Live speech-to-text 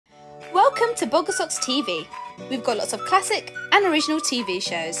Welcome to Bogglesox TV. We've got lots of classic and original TV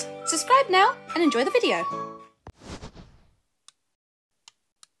shows. Subscribe now and enjoy the video.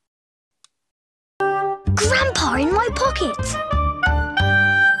 Grandpa in my pocket!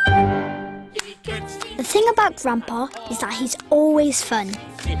 The thing about Grandpa is that he's always fun.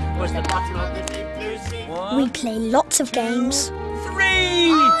 We play lots of games. 3!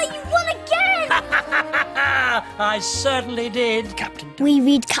 Oh, you won again! I certainly did, Captain. We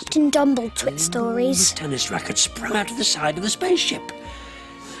read Captain Dumbledore stories. The tennis racket sprung out of the side of the spaceship.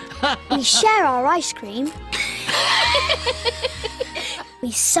 We share our ice cream.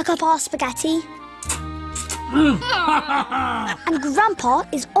 We suck up our spaghetti. And Grandpa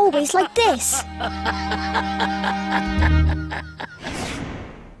is always like this.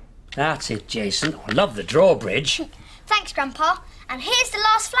 That's it, Jason. I love the drawbridge. Thanks, Grandpa. And here's the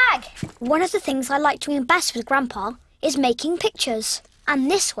last flag. One of the things I like doing best with Grandpa is making pictures. And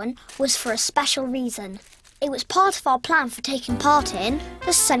this one was for a special reason. It was part of our plan for taking part in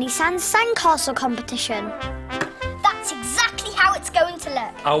the Sunnysands Sandcastle competition. That's exactly how it's going to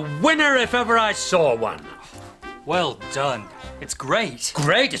look. A winner if ever I saw one. Well done. It's great.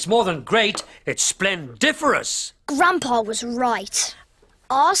 Great? It's more than great. It's splendiferous. Grandpa was right.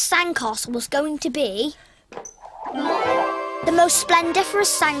 Our sandcastle was going to be the most splendiferous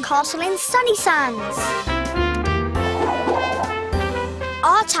sandcastle in Sunnysands.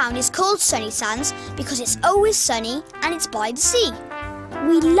 Our town is called Sunnysands because it's always sunny and it's by the sea.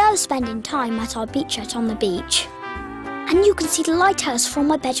 We love spending time at our beach hut on the beach. And you can see the lighthouse from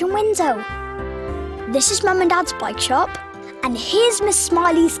my bedroom window. This is Mum and Dad's bike shop. And here's Miss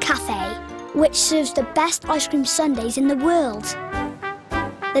Smiley's cafe, which serves the best ice cream sundaes in the world.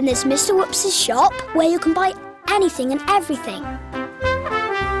 Then there's Mr. Whoops's shop, where you can buy anything and everything.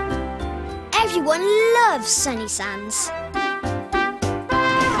 Everyone loves Sunnysands.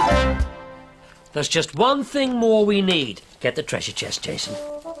 There's just one thing more we need. Get the treasure chest, Jason.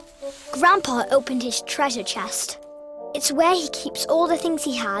 Grandpa opened his treasure chest. It's where he keeps all the things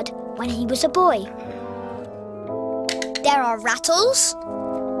he had when he was a boy. There are rattles,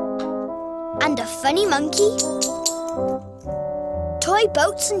 and a funny monkey, toy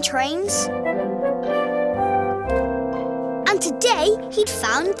boats and trains, and today he'd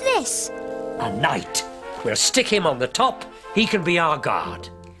found this. A knight. We'll stick him on the top. He can be our guard.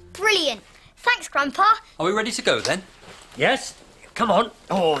 Brilliant. Thanks, Grandpa. Are we ready to go then? Yes? Come on.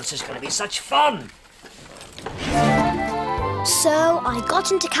 Oh, this is going to be such fun. So I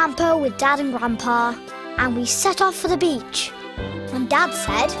got into camper with Dad and Grandpa, and we set off for the beach. And Dad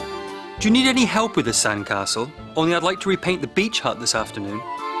said, Do you need any help with the sandcastle? Only I'd like to repaint the beach hut this afternoon.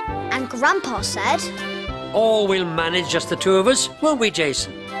 And Grandpa said, Oh, we'll manage just the two of us, won't we,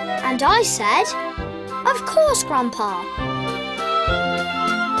 Jason? and I said, Of course, Grandpa.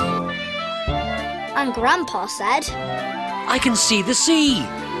 And Grandpa said, I can see the sea.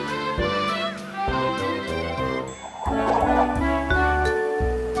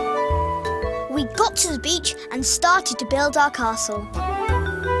 We got to the beach and started to build our castle.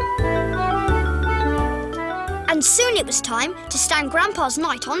 And soon it was time to stand Grandpa's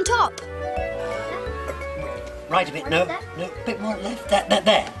knight on top. Right a bit, no, a bit more left.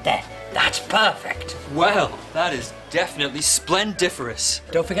 There. That's perfect. Well, that is definitely splendiferous.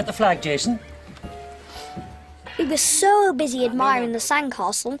 Don't forget the flag, Jason. We were so busy admiring the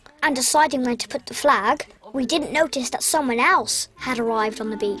sandcastle and deciding where to put the flag, we didn't notice that someone else had arrived on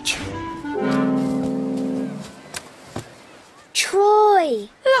the beach. Troy!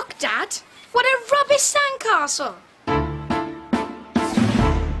 Look, Dad, what a rubbish sandcastle.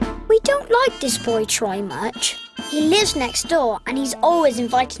 We don't like this boy Troy much. He lives next door and he's always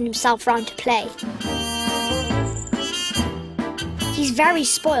inviting himself round to play. He's very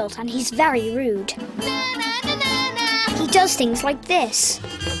spoilt and he's very rude. He does things like this.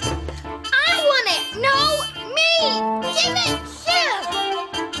 I want it! No, me! Give it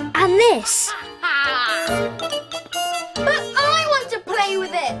here! And this. But I want to play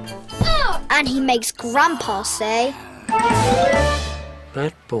with it! Oh. And he makes Grandpa say,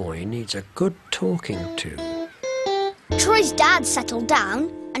 That boy needs a good talking to. Troy's dad settled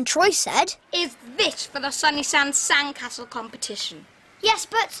down and Troy said, Is this for the Sunnysands Sandcastle competition? Yes,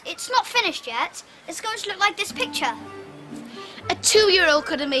 but it's not finished yet. It's going to look like this picture. A 2-year-old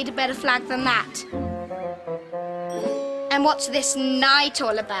could have made a better flag than that. And what's this knight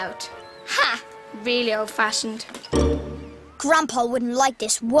all about? Ha! Really old-fashioned. Grandpa wouldn't like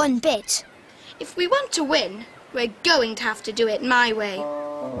this one bit. If we want to win, we're going to have to do it my way.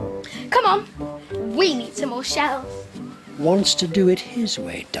 Come on, we need some more shells. Wants to do it his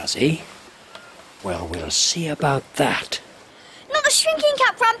way, does he? Well, we'll see about that. Not the shrinking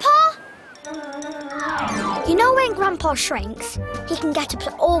cap, Grandpa! You know when Grandpa shrinks, he can get up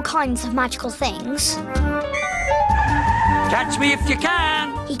to all kinds of magical things. Catch me if you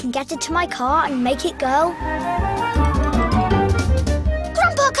can! He can get into my car and make it go.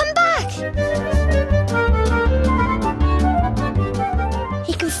 Grandpa, come back!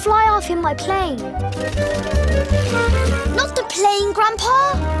 He can fly off in my plane. Not the plane,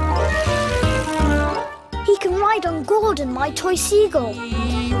 Grandpa! He can ride on Gordon, my toy seagull.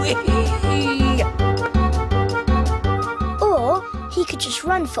 Or he could just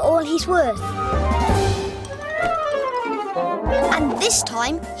run for all he's worth. And this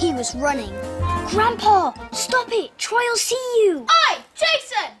time, he was running. Grandpa, stop it! Troy will see you! Oi,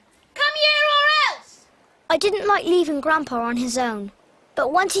 Jason! Come here or else! I didn't like leaving Grandpa on his own.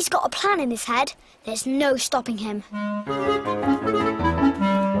 But once he's got a plan in his head, there's no stopping him.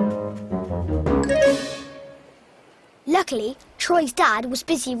 Luckily, Troy's dad was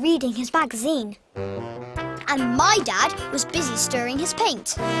busy reading his magazine. And my dad was busy stirring his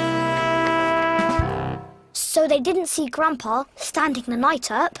paint. So they didn't see Grandpa standing the night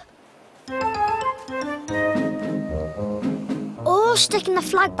up. Or sticking the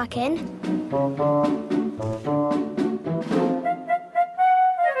flag back in.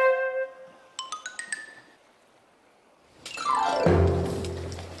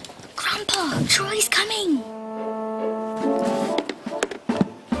 Grandpa, Troy's coming.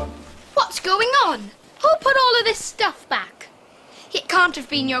 What's going on? Who put all of this stuff back? It can't have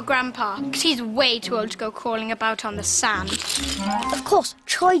been your grandpa, because he's way too old to go crawling about on the sand. Of course,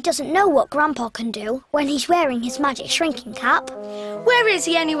 Troy doesn't know what Grandpa can do when he's wearing his magic shrinking cap. Where is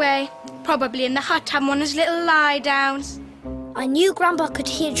he anyway? Probably in the hut having one of his little lie-downs. I knew Grandpa could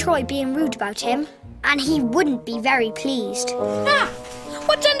hear Troy being rude about him, and he wouldn't be very pleased. Ah!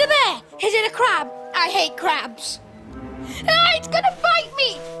 What's under there? Is it a crab? I hate crabs. Ah, it's gonna bite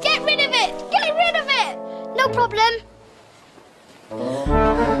me! Get rid of it! Get rid of it! No problem.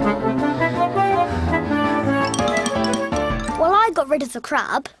 While I got rid of the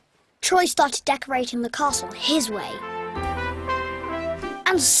crab, Troy started decorating the castle his way.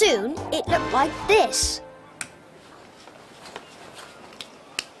 And soon it looked like this.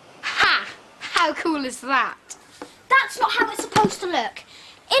 Ha! How cool is that? That's not how it's supposed to look.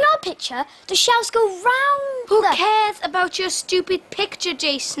 In our picture, the shells go round. Who cares about your stupid picture,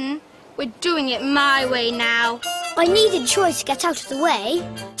 Jason? We're doing it my way now. I needed Troy to get out of the way,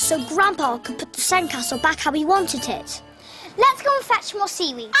 so Grandpa could put the sandcastle back how he wanted it. Let's go and fetch more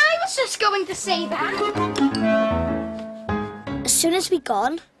seaweed. I was just going to say that. As soon as we'd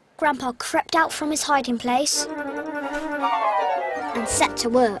gone, Grandpa crept out from his hiding place and set to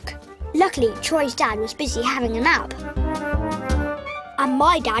work. Luckily, Troy's dad was busy having a nap. And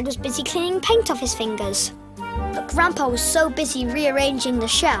my dad was busy cleaning paint off his fingers. But Grandpa was so busy rearranging the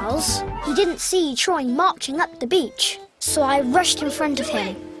shells, he didn't see Troy marching up the beach. So I rushed in front of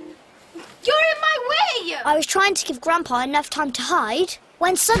him. You're in my way! I was trying to give Grandpa enough time to hide,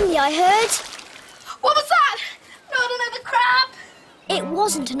 when suddenly I heard... What was that? Not another crab? It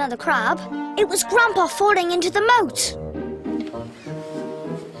wasn't another crab. It was Grandpa falling into the moat.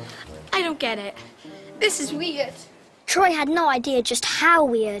 I don't get it. This is weird. Troy had no idea just how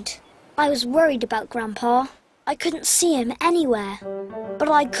weird. I was worried about Grandpa. I couldn't see him anywhere. But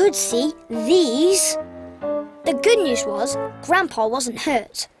I could see these. The good news was Grandpa wasn't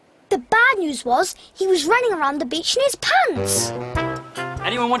hurt. The bad news was he was running around the beach in his pants.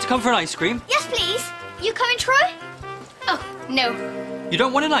 Anyone want to come for an ice cream? Yes, please. You coming, Troy? Oh, no. You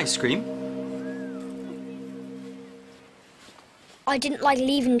don't want an ice cream? I didn't like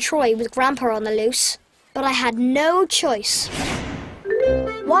leaving Troy with Grandpa on the loose, but I had no choice.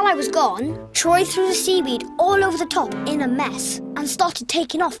 While I was gone, Troy threw the seaweed all over the top in a mess and started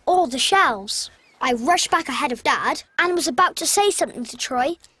taking off all the shells. I rushed back ahead of Dad and was about to say something to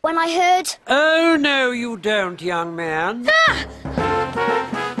Troy when I heard... Oh, no, you don't, young man. Ah!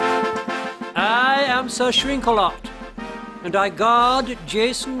 I am Sir Shrink-a-Lot, and I guard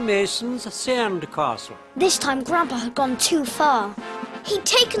Jason Mason's sandcastle. This time Grandpa had gone too far. He'd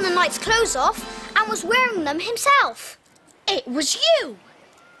taken the knight's clothes off and was wearing them himself. It was you.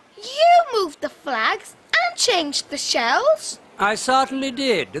 You moved the flags and changed the shells. I certainly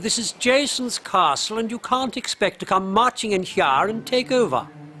did. This is Jason's castle, and you can't expect to come marching in here and take over.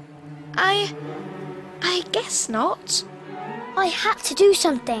 I guess not. I had to do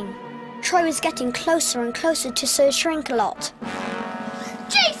something. Troy was getting closer and closer to Sir Shrink-a-Lot.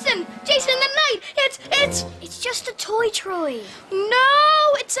 Jason! Jason the Knight! It's just a toy, Troy.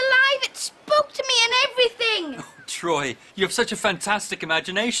 No, it's alive. It spoke to me and everything. Troy, you have such a fantastic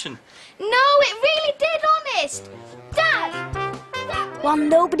imagination. No, it really did, honest. Dad! That While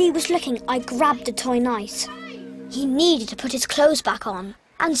nobody was looking, I grabbed the toy knife. He needed to put his clothes back on,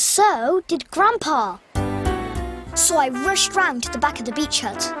 and so did Grandpa. So I rushed round to the back of the beach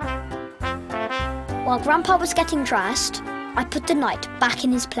hut. While Grandpa was getting dressed, I put the knight back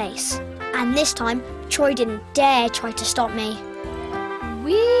in his place. And this time, Troy didn't dare try to stop me.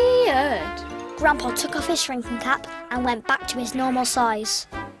 Weird. Grandpa took off his shrinking cap and went back to his normal size.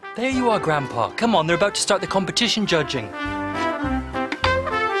 There you are, Grandpa. Come on, they're about to start the competition judging.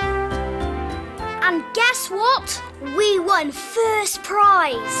 And guess what? We won first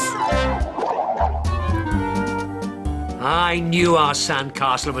prize. I knew our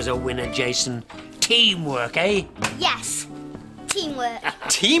sandcastle was a winner, Jason. Teamwork, eh? Yes, teamwork.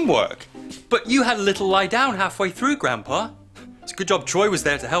 Teamwork? But you had a little lie down halfway through, Grandpa. It's a good job Troy was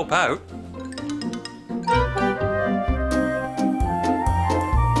there to help out.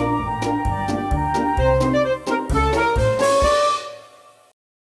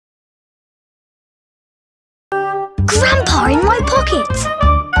 Grandpa in my pocket!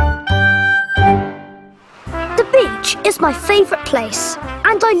 The beach is my favourite place,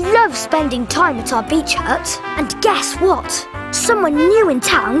 and I love spending time at our beach hut. And guess what? Someone new in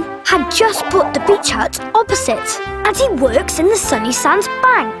town had just bought the beach hut opposite, and he works in the Sunnysands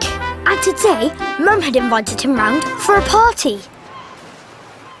bank. And today, Mum had invited him round for a party.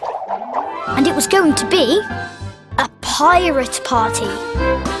 And it was going to be a pirate party.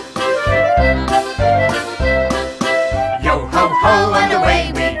 Ho, and away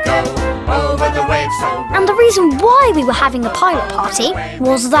we go, over the waves so. And the reason why we were having a pirate party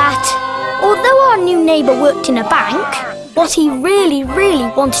was that, although our new neighbour worked in a bank, what he really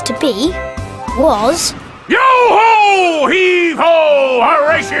wanted to be was... Yo-ho! Heave-ho!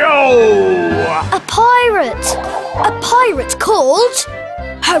 Horatio! a pirate! A pirate called...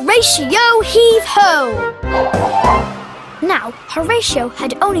 Horatio Heave Ho! Now, Horatio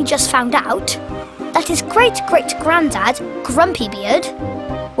had only just found out that his great-great-granddad, Grumpy Beard,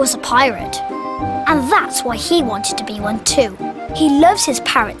 was a pirate. And that's why he wanted to be one too. He loves his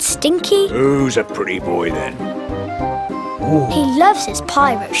parrot Stinky. Who's a pretty boy then? He loves his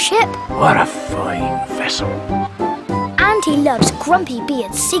pirate ship. What a fine vessel. And he loves Grumpy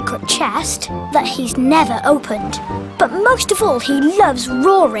Beard's secret chest that he's never opened. But most of all, he loves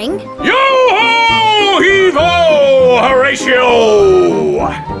roaring... Yo-ho! Heave-ho! Horatio!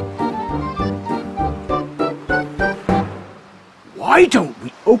 Why don't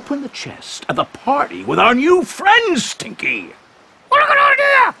we open the chest at the party with our new friend, Stinky? What a good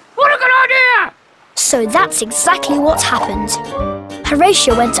idea! What a good idea! So that's exactly what happened.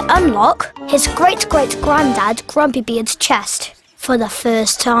 Horatio went to unlock his great-great-granddad Grumpy Beard's chest for the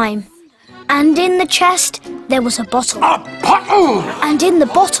first time. And in the chest, there was a bottle. A bottle! And in the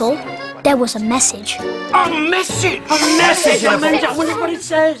bottle, there was a message. A message! A message! I wonder what it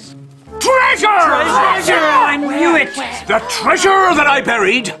says. Treasure! Treasure! I knew it! The treasure that I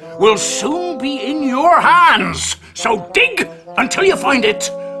buried will soon be in your hands. So dig until you find it.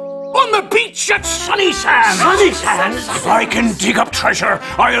 On the beach at Sunnysands. Sunnysands? If I can dig up treasure,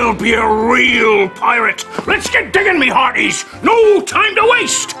 I'll be a real pirate. Let's get digging, me hearties. No time to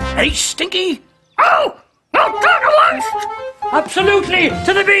waste. Hey, Stinky? Oh, no time to waste. Absolutely!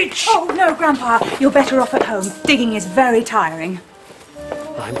 To the beach! Oh, no, Grandpa. You're better off at home. Digging is very tiring.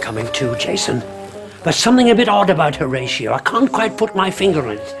 I'm coming too, Jason. There's something a bit odd about Horatio. I can't quite put my finger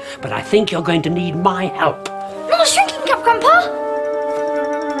on it, but I think you're going to need my help. Not a shrinking cap, Grandpa!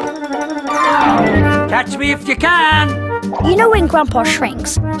 Catch me if you can! You know when Grandpa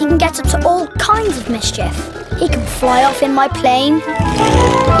shrinks, he can get up to all kinds of mischief. He can fly off in my plane.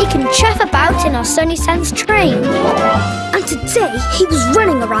 He can chuff about in our Sunnysands train. And today, he was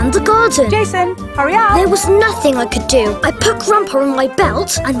running around the garden. Jason, hurry up! There was nothing I could do. I put Grandpa in my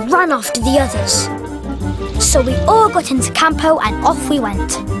belt and ran after the others. So we all got into Campo and off we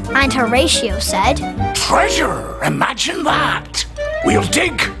went. And Horatio said... Treasure! Imagine that! We'll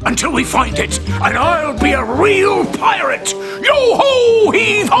dig until we find it, and I'll be a real pirate! Yo-ho!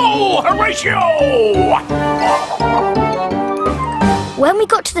 Heave-ho! Horatio! When we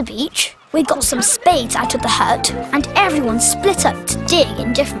got to the beach, we got some spades out of the hut, and everyone split up to dig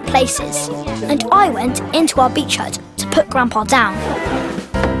in different places. And I went into our beach hut to put Grandpa down.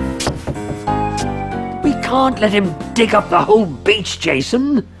 We can't let him dig up the whole beach,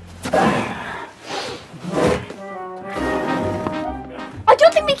 Jason. I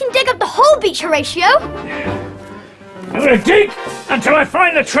don't think we can dig up the whole beach, Horatio. I'm gonna dig until I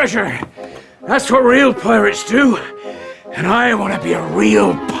find the treasure. That's what real pirates do. And I want to be a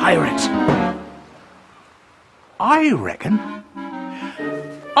real pirate. I reckon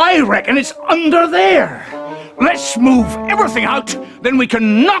it's under there. Let's move everything out, then we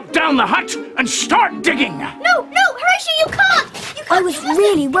can knock down the hut and start digging. No, Horatio, you can't! I was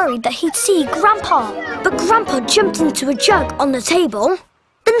really worried that he'd see Grandpa, but Grandpa jumped into a jug on the table.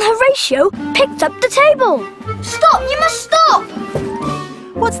 Then Horatio picked up the table. Stop! You must stop!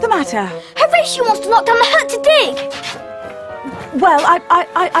 What's the matter? Horatio wants to knock down the hut to dig. Well,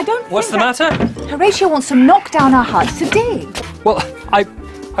 I don't What's the think matter? Horatio wants to knock down our hut to dig. Well, I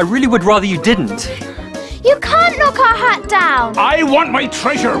really would rather you didn't. You can't knock our hut down. I want my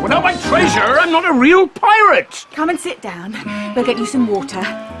treasure. Without my treasure, I'm not a real pirate. Come and sit down. We'll get you some water.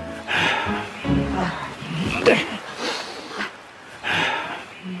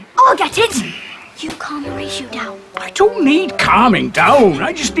 I'll get it. You calm Horatio down. I don't need calming down.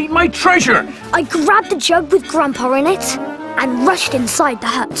 I just need my treasure. I grabbed the jug with Grandpa in it and rushed inside the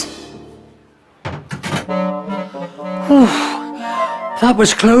hut. That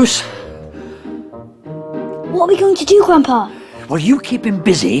was close. What are we going to do, Grandpa? Well, you keep him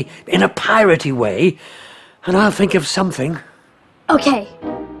busy in a piratey way, and I'll think of something. Okay.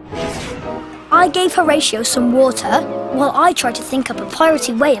 I gave Horatio some water while I tried to think up a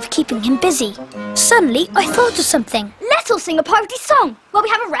piratey way of keeping him busy. Suddenly, I thought of something. Let's all sing a piratey song while we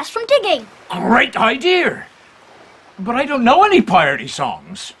have a rest from digging. Great idea. But I don't know any piratey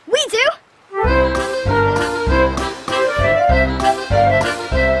songs. We do.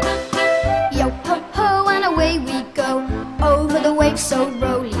 Yo ho ho and away we go over the waves so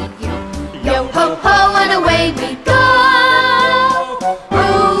rolling. Yo ho ho and away we go.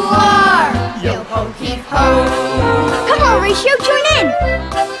 Hoo-ar! Yo ho heave ho. Come on, Horatio, join in.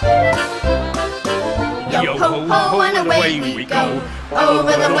 Yo ho ho and away we go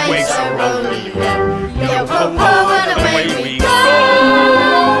over the waves so rolling. Yo ho ho and away we go.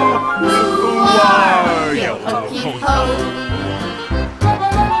 Hoo-ar! Yo ho heave ho.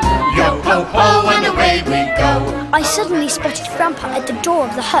 Yo ho ho and away we go. I suddenly spotted Grandpa at the door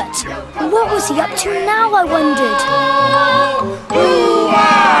of the hut. What was he up to now, I wondered?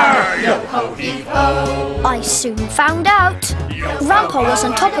 Yo ho heave ho. I soon found out. Grandpa was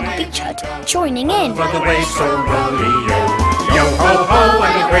on top of the beach hut, joining in. But the waves so rolling, yo ho ho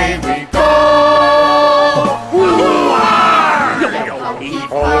and away we go. Yo ho heave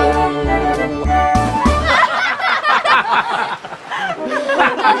ho.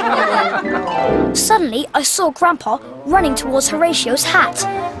 Suddenly, I saw Grandpa running towards Horatio's hat,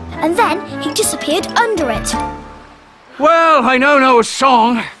 and then he disappeared under it. Well, I know a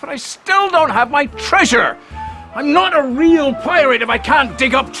song, but I still don't have my treasure. I'm not a real pirate if I can't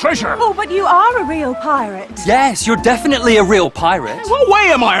dig up treasure. Oh, but you are a real pirate. Yes, you're definitely a real pirate. What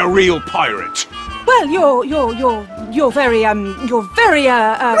way am I a real pirate? Well, you're very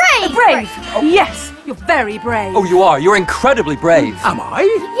Brave! brave. Yes, you're very brave. Oh, you are. You're incredibly brave. Am I?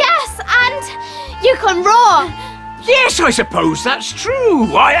 Yes, and you can roar. Yes, I suppose that's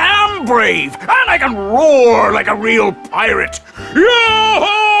true. I am brave, and I can roar like a real pirate.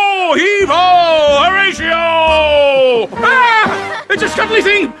 Yo-ho! Heave-ho! Horatio! Ah! It's a scuttly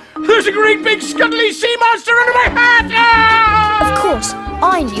thing! There's a great big scuttly sea monster under my hat! Ah! Of course,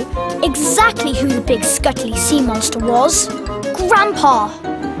 I knew exactly who the big scuttly sea monster was. Grandpa.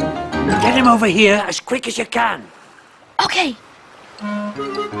 Get him over here as quick as you can. Okay.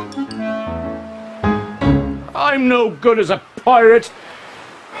 I'm no good as a pirate.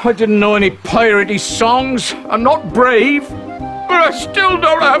 I didn't know any piratey songs. I'm not brave, but I still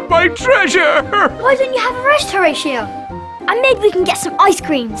don't have my treasure. Why don't you have a rest, Horatio? And maybe we can get some ice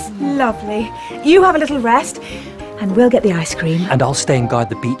creams. Lovely. You have a little rest, and we'll get the ice cream. And I'll stay and guard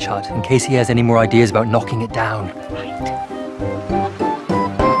the beach hut in case he has any more ideas about knocking it down.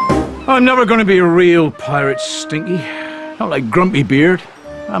 I'm never going to be a real pirate, Stinky. Not like Grumpy Beard,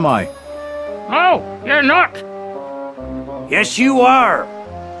 am I? No, you're not. Yes, you are.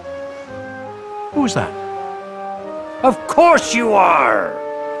 Who's that? Of course you are.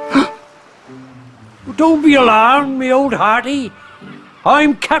 Don't be alarmed, me old hearty.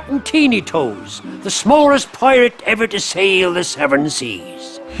 I'm Captain Teeny Toes, the smallest pirate ever to sail the seven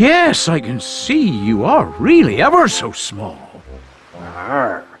seas. Yes, I can see you are really ever so small.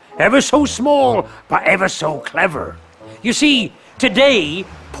 Arr, ever so small, but ever so clever. You see, today,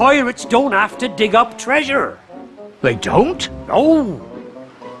 pirates don't have to dig up treasure. They don't? No.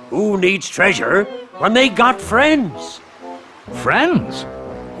 Who needs treasure when they got friends? Friends?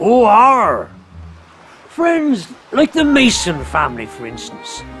 Who are? Friends like the Mason family, for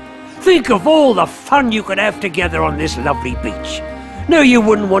instance. Think of all the fun you could have together on this lovely beach. Now, you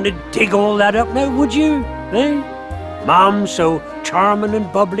wouldn't want to dig all that up now, would you? Eh? Mom so charming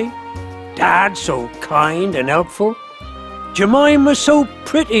and bubbly. Dad so kind and helpful. Jemima so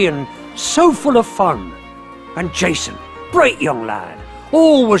pretty and so full of fun. And Jason, bright young lad,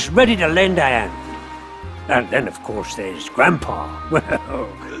 always ready to lend a hand. And then, of course, there's Grandpa. Well,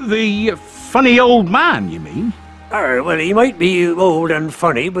 The funny old man, you mean? well, he might be old and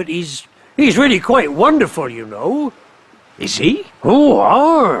funny, but he's really quite wonderful, you know. Is he?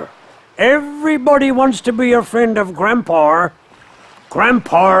 Oh, everybody wants to be a friend of Grandpa.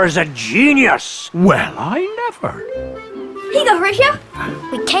 Grandpa's a genius. Well, I never. Here you go, Horatio.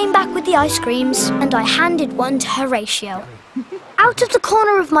 We came back with the ice creams, and I handed one to Horatio. Out of the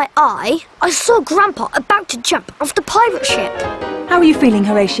corner of my eye, I saw Grandpa about to jump off the pirate ship. How are you feeling,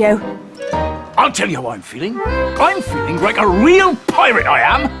 Horatio? I'll tell you how I'm feeling. I'm feeling like a real pirate, I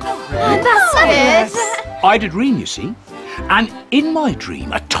am. That's so good. I had a dream, you see. And in my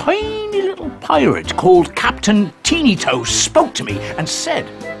dream, a tiny little pirate called Captain Teeny Toes spoke to me and said,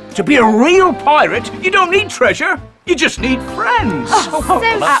 to be a real pirate, you don't need treasure, you just need friends.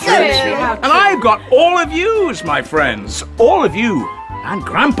 And I've got all of you as my friends. All of you. And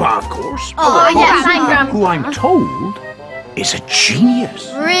Grandpa, of course. Oh, yes, I'm Grandpa. Who I'm told is a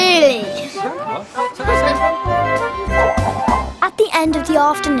genius. Really? At the end of the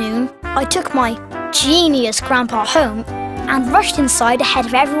afternoon, I took my genius Grandpa home and rushed inside ahead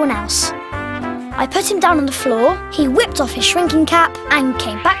of everyone else. I put him down on the floor, he whipped off his shrinking cap and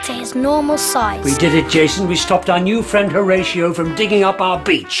came back to his normal size. We did it, Jason. We stopped our new friend Horatio from digging up our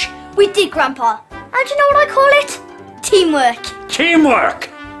beach. We did, Grandpa. And do you know what I call it? Teamwork. Teamwork!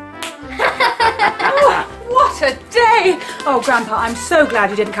 What a day! Oh, Grandpa, I'm so glad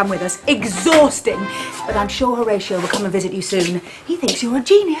you didn't come with us. Exhausting. But I'm sure Horatio will come and visit you soon. He thinks you're a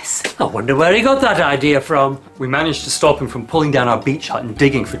genius. I wonder where he got that idea from. We managed to stop him from pulling down our beach hut and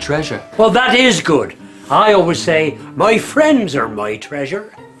digging for treasure. Well, that is good. I always say, my friends are my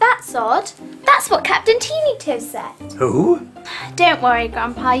treasure. That's odd. That's what Captain Teeny Toes said. Who? Don't worry,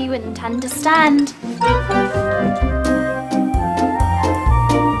 Grandpa, you wouldn't understand.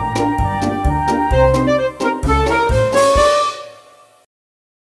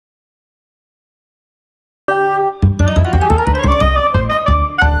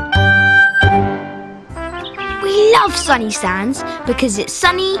 We love Sunnysands because it's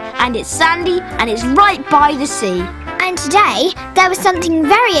sunny and it's sandy and it's right by the sea. And today, there was something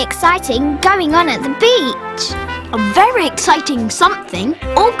very exciting going on at the beach. A very exciting something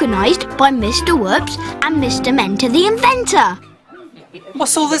organised by Mr. Whoops and Mr. Mentor the inventor.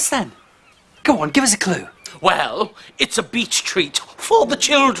 What's all this then? Go on, give us a clue. Well, it's a beach treat for the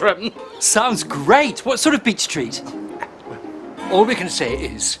children. Sounds great. What sort of beach treat? All we can say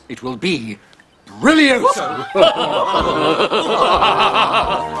is it will be Brillioso.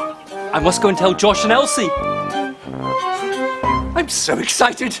 I must go and tell Josh and Elsie. I'm so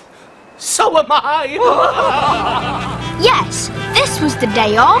excited. So am I. Yes, this was the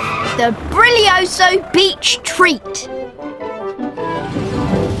day of the Brillioso Beach Treat.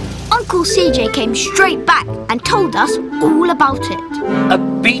 Uncle CJ came straight back and told us all about it. A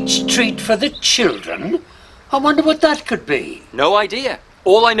beach treat for the children? I wonder what that could be. No idea.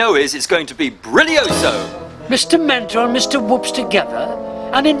 All I know is it's going to be Brillioso. Mr. Mentor and Mr. Whoops together?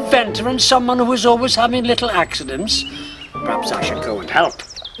 An inventor and someone who is always having little accidents? Perhaps I should go and help.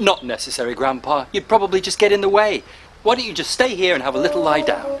 Not necessary, Grandpa. You'd probably just get in the way. Why don't you just stay here and have a little lie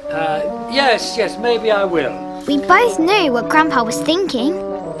down? Yes, maybe I will. We both knew what Grandpa was thinking.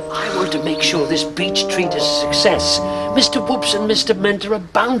 I want to make sure this beach treat is a success. Mr. Whoops and Mr. Mentor are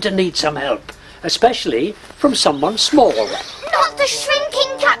bound to need some help, especially from someone small. Not the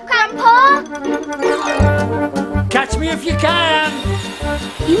shrinking cap, Grandpa! Catch me if you can!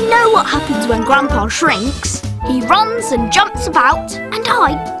 You know what happens when Grandpa shrinks. He runs and jumps about, and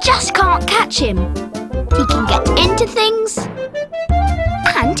I just can't catch him. He can get into things,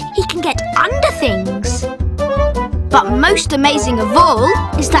 and he can get under things. But most amazing of all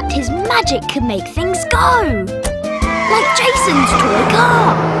is that his magic can make things go. Like Jason's toy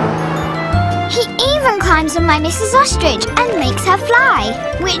car. He even climbs on my Mrs. Ostrich and makes her fly,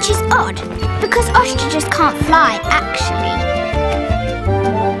 which is odd, because ostriches can't fly, actually.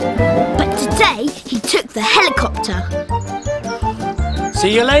 But today, he took the helicopter.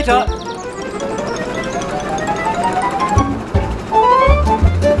 See you later.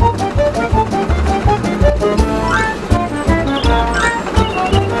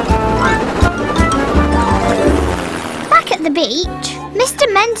 Back at the beach,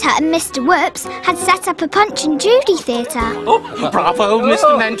 Mr. Mentor and Mr. Whoops had set up a Punch and Judy theatre. Oh, bravo,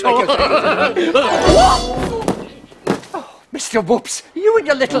 Mr. Mentor. Mr. Whoops, you and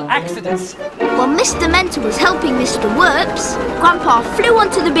your little accidents. While Mr. Mentor was helping Mr. Whoops, Grandpa flew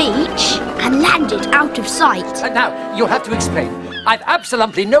onto the beach and landed out of sight. Now, you'll have to explain. I've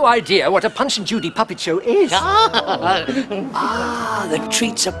absolutely no idea what a Punch and Judy puppet show is. Ah, the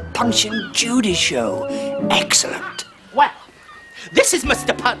Treat's a Punch and Judy show. Excellent. Well, this is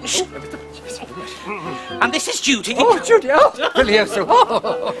Mr. Punch. And this is Judy. Oh, Judy, oh, Brillioso.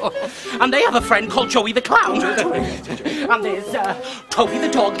 And they have a friend called Joey the Clown. And there's Toby the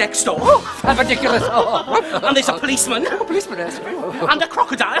dog next door. Oh, ridiculous. And there's a policeman. Oh, policeman, yes. And a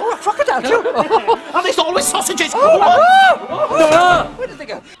crocodile. Oh, a crocodile, too. And there's always sausages. Where did they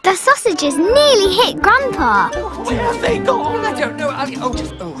go? The sausages nearly hit Grandpa. Where have they gone? I don't know.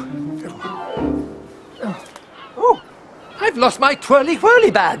 I've lost my twirly-whirly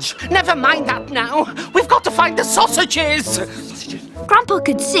badge. Never mind that now. We've got to find the sausages. Grandpa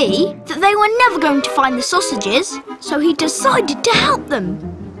could see that they were never going to find the sausages, so he decided to help them.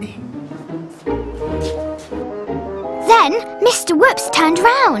 Then Mr. Whoops turned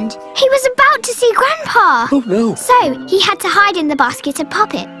round. He was about to see Grandpa. Oh, no. So he had to hide in the basket of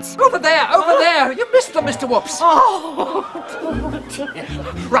puppets. Over there. You missed them, Mr. Whoops. Oh.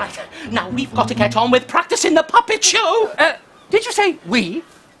 Right, now we've got to get on with practicing the puppet show. Did you say we?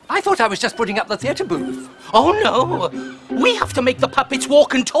 I thought I was just putting up the theatre booth. Oh, no. We have to make the puppets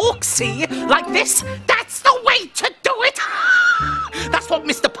walk and talk, see? Like this. That's the way to do it. That's what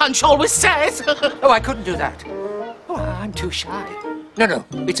Mr. Punch always says. Oh, I couldn't do that. Oh, I'm too shy. No,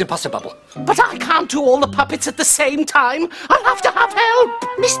 it's impossible. But I can't do all the puppets at the same time. I'll have to have help.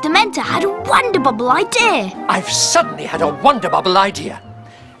 Mr. Mentor had a wonderbubble idea. I've suddenly had a wonderbubble idea.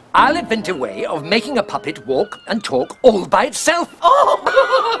 I'll invent a way of making a puppet walk and talk all by itself.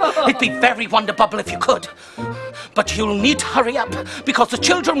 Oh, it'd be very wonderbubble if you could. But you'll need to hurry up, because the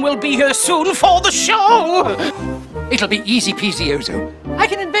children will be here soon for the show. It'll be easy peasy, Ozo. I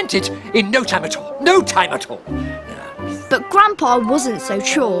can invent it in no time at all. No time at all. But Grandpa wasn't so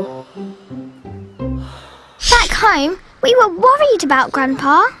sure. Back home, we were worried about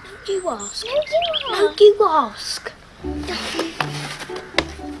Grandpa. You ask. No, you ask.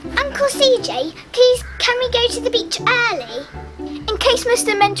 Uncle CJ, please, can we go to the beach early? In case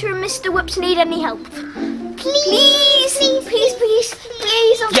Mr. Mentor and Mr. Whoops need any help. Please,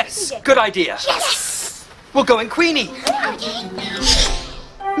 Uncle Yes, CJ. good idea. Yes! We'll go in Queenie. Okay.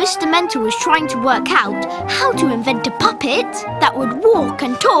 Mr. Mentor was trying to work out how to invent a puppet that would walk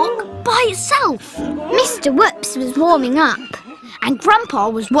and talk by itself. Mr. Whoops was warming up. And Grandpa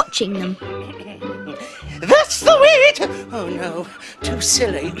was watching them. That's the way to... Oh, no, too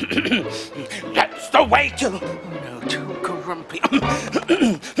silly. That's the way to... Oh, no, too grumpy.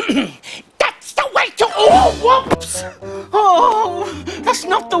 That's the way to... Oh, whoops! Oh, that's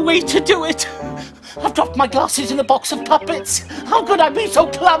not the way to do it. I've dropped my glasses in the box of puppets. How could I be so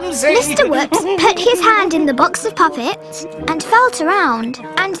clumsy? Mr. Whoops put his hand in the box of puppets and felt around.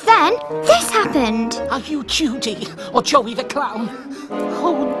 And then this happened. Are you Judy or Joey the Clown?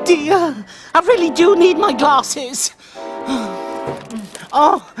 Oh, dear. I really do need my glasses.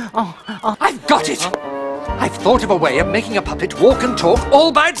 I've got it! I've thought of a way of making a puppet walk and talk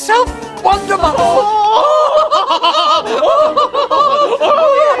all by itself. Wonderful!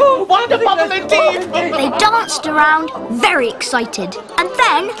 Wonderful indeed! They danced around, very excited. And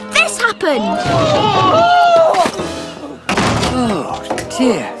then this happened. Oh,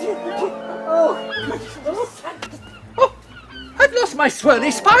 dear. Oh, I've lost my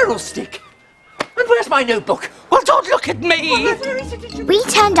swirly spiral stick. And where's my notebook? Well, don't look at me! We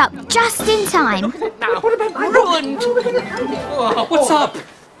turned up just in time. Now, ruined! What's up?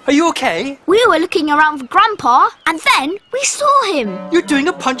 Are you okay? We were looking around for Grandpa, and then we saw him. You're doing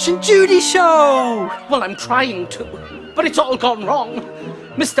a Punch and Judy show! Well, I'm trying to, but it's all gone wrong.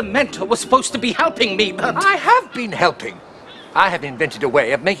 Mr. Mentor was supposed to be helping me, but... I have been helping. I have invented a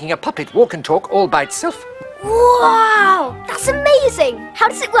way of making a puppet walk and talk all by itself. Wow, that's amazing. How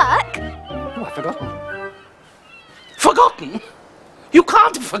does it work? Oh, I've forgotten. Forgotten? You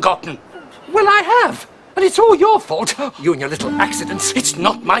can't have forgotten. Well, I have. And it's all your fault. You and your little accidents. It's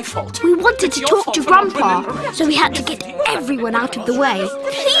not my fault. We wanted to your talk fault to for not Grandpa, remembering. so we had to get everyone out of the way.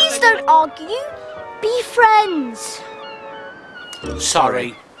 Please don't argue. Be friends.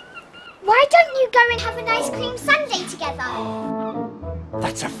 Sorry. Why don't you go and have an ice cream sundae together?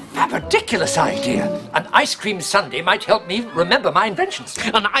 That's a fabulous idea. An ice cream sundae might help me remember my inventions.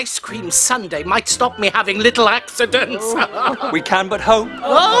 An ice cream sundae might stop me having little accidents. We can but hope.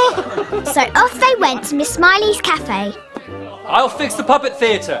 So off they went to Miss Smiley's cafe. I'll fix the puppet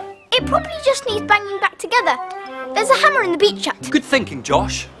theatre. It probably just needs banging back together. There's a hammer in the beach hut. Good thinking,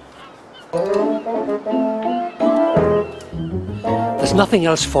 Josh. There's nothing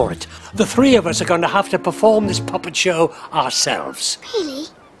else for it. The three of us are going to have to perform this puppet show ourselves. Really? You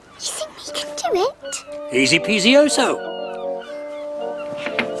think we can do it? Easy peasy-oso.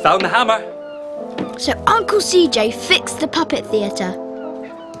 Found the hammer. So Uncle CJ fixed the puppet theatre.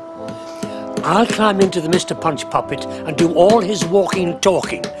 I'll climb into the Mr. Punch puppet and do all his walking and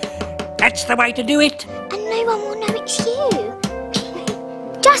talking. That's the way to do it. And no one will know it's you.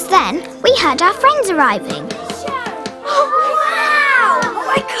 Just then, we heard our friends arriving. Oh, wow!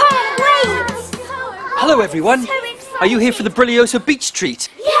 I can't wait! Hello, everyone. Are you here for the Brillioso Beach Treat?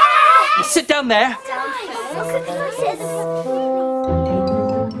 Yeah! Sit down there.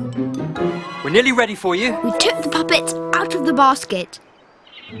 We're nearly ready for you. We took the puppet out of the basket.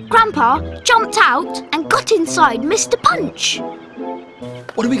 Grandpa jumped out and got inside Mr. Punch.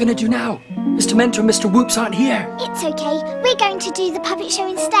 What are we going to do now? Mr. Mentor and Mr. Whoops aren't here. It's okay. We're going to do the puppet show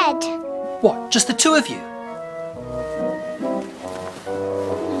instead. What, just the two of you?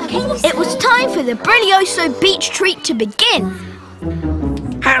 It was time for the Brillioso Beach Treat to begin.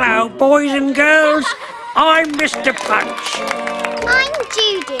 Hello, boys and girls. I'm Mr. Punch. I'm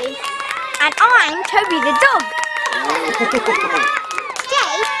Judy. And I'm Toby the dog.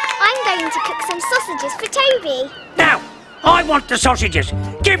 Today, I'm going to cook some sausages for Toby. Now, I want the sausages.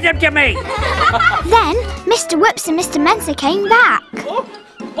 Give them to me. Then, Mr. Whoops and Mr. Mensa came back. Oh,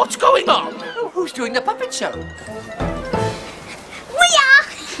 what's going on? Oh, who's doing the puppet show? We are!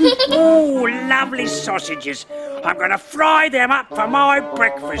 Oh, lovely sausages. I'm going to fry them up for my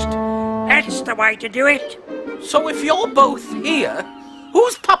breakfast. That's the way to do it. So if you're both here,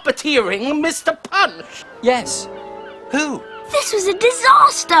 who's puppeteering Mr. Punch? Yes. Who? This was a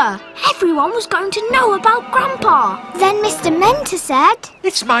disaster. Everyone was going to know about Grandpa. Then Mr. Mentor said...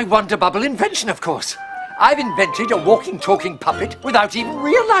 It's my Wonder Bubble invention, of course. I've invented a walking, talking puppet without even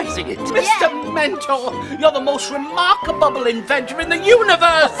realising it. Mr. Mentor, you're the most remarkable inventor in the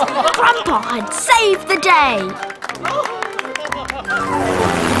universe! Grandpa had saved the day.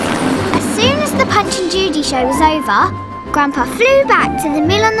 As soon as the Punch and Judy show was over, Grandpa flew back to the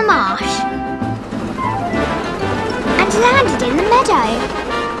mill on the marsh and landed in the meadow.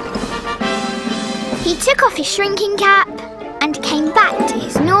 He took off his shrinking cap and came back to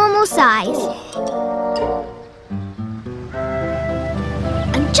his normal size.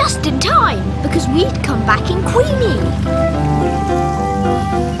 And just in time, because we'd come back in Queenie.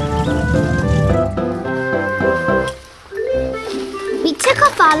 We took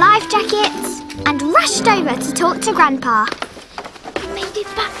off our life jackets and rushed over to talk to Grandpa. We made it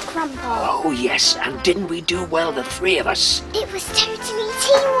back, Grandpa. Oh, yes, and didn't we do well, the three of us? It was totally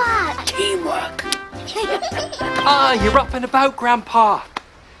teamwork. Teamwork. Ah, you're up and about, Grandpa.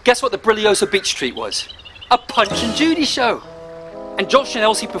 Guess what the Brillioso Beach Treat was? A Punch and Judy show. And Josh and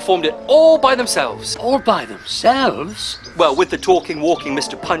Elsie performed it all by themselves. All by themselves? Well, with the talking, walking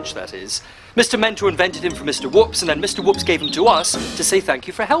Mr. Punch, that is. Mr. Mentor invented him for Mr. Whoops, and then Mr. Whoops gave him to us to say thank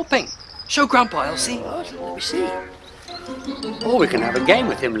you for helping. Show Grandpa, Elsie. What? Let me see. Or we can have a game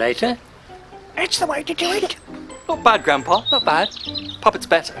with him later. That's the way to do it. Not bad, Grandpa, not bad. Puppet's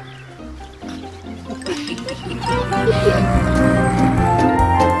better.